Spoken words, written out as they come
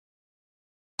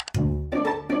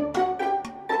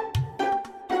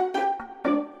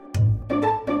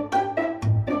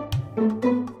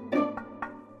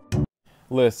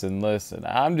Listen.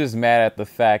 I'm just mad at the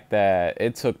fact that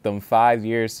it took them 5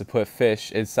 years to put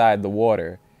fish inside the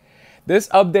water. This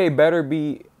update better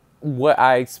be what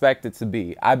I expect it to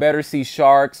be. I better see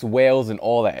sharks, whales, and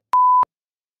all that.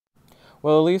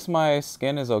 Well, at least my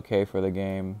skin is okay for the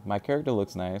game. My character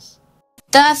looks nice.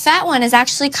 The fat one is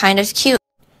actually kind of cute.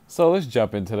 So let's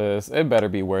jump into this. It better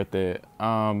be worth it.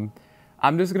 I'm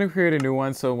just gonna create a new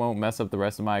one so it won't mess up the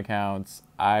rest of my accounts.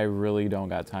 I really don't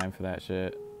got time for that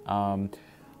shit.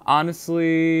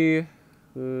 Honestly,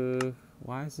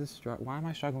 why am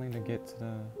I struggling to get to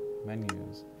the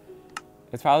menus?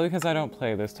 It's probably because I don't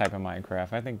play this type of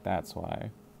Minecraft. I think that's why.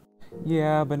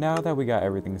 Yeah, but now that we got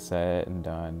everything set and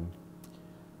done,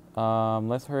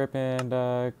 let's hurry up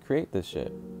and create this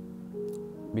shit.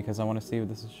 Because I want to see if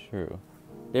this is true.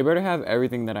 They better have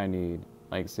everything that I need.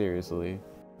 Like, seriously.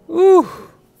 Ooh!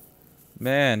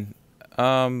 Man.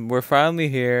 We're finally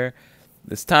here.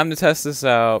 It's time to test this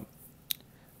out.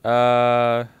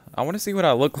 I want to see what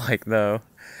I look like, though.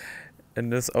 In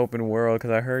this open world.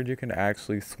 Because I heard you can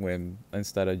actually swim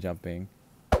instead of jumping.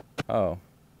 Oh.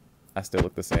 I still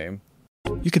look the same.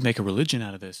 You could make a religion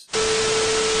out of this.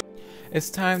 It's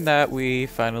time that we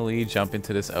finally jump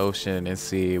into this ocean and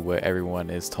see what everyone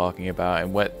is talking about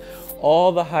and what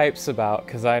all the hype's about,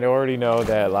 because I already know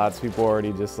that lots of people are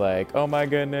already just like, oh my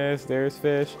goodness, there's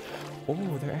fish.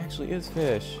 Oh, there actually is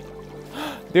fish.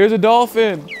 There's a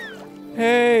dolphin.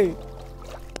 Hey,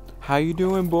 how you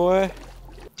doing, boy?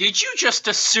 Did you just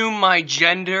assume my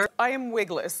gender? I am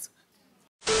wigless.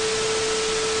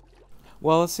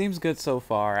 Well, it seems good so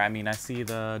far. I mean, I see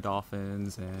the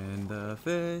dolphins and the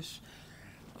fish.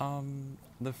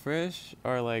 The fish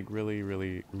are like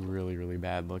really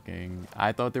bad looking.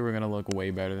 I thought they were gonna look way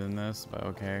better than this, but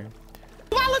okay.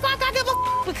 Do I look like I give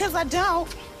a because I don't?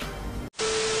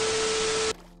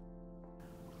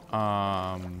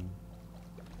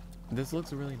 This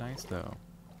looks really nice though.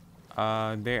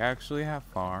 They actually have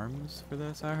farms for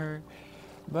this, I heard.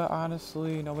 But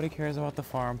honestly, nobody cares about the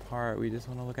farm part. We just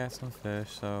want to look at some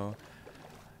fish, so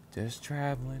just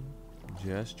traveling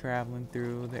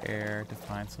through the air to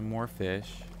find some more fish.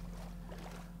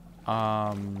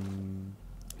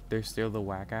 There's still the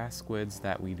whack-ass squids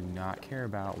that we do not care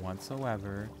about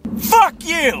whatsoever. Fuck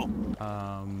you!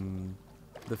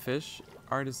 The fish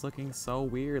art is looking so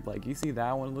weird. Like, you see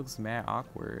that one looks mad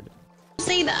awkward.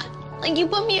 Say that. Like, you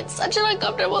put me in such an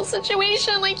uncomfortable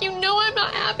situation. Like, you know I'm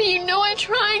not happy. You know I'm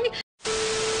trying.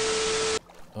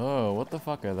 Oh, what the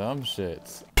fuck are them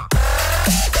shits?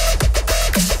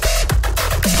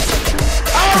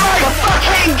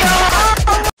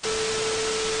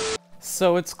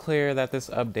 So it's clear that this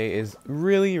update is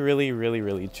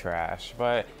really trash,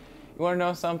 but you want to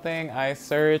know something? I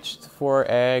searched for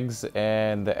eggs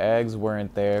and the eggs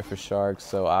weren't there for sharks,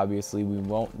 so obviously we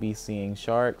won't be seeing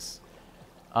sharks.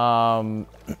 I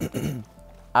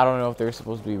don't know if they're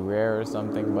supposed to be rare or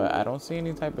something, but I don't see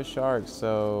any type of sharks,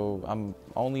 so I'm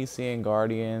only seeing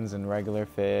guardians and regular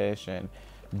fish and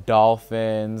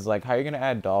dolphins. Like, how are you gonna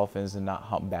add dolphins and not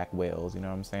humpback whales? You know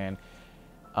what I'm saying?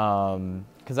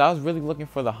 Because I was really looking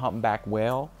for the humpback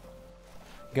whale.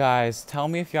 Guys, tell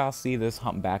me if y'all see this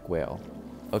humpback whale,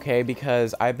 okay?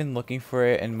 Because I've been looking for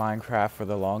it in Minecraft for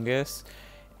the longest,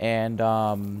 and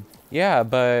yeah,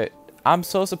 but I'm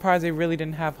so surprised they really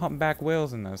didn't have humpback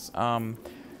whales in this.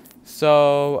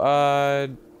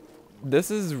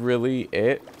 This is really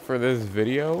it for this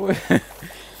video.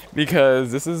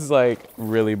 Because this is like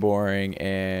really boring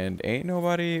and ain't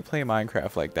nobody play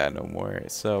Minecraft like that no more.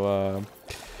 So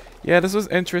yeah, this was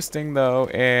interesting though,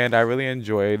 and I really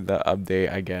enjoyed the update.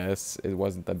 I guess it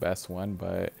wasn't the best one,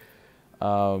 but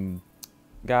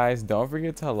guys, don't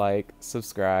forget to like,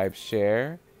 subscribe,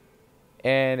 share,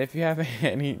 and if you have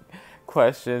any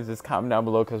questions, just comment down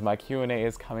below because my Q&A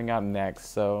is coming up next.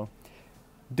 So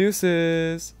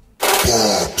deuces.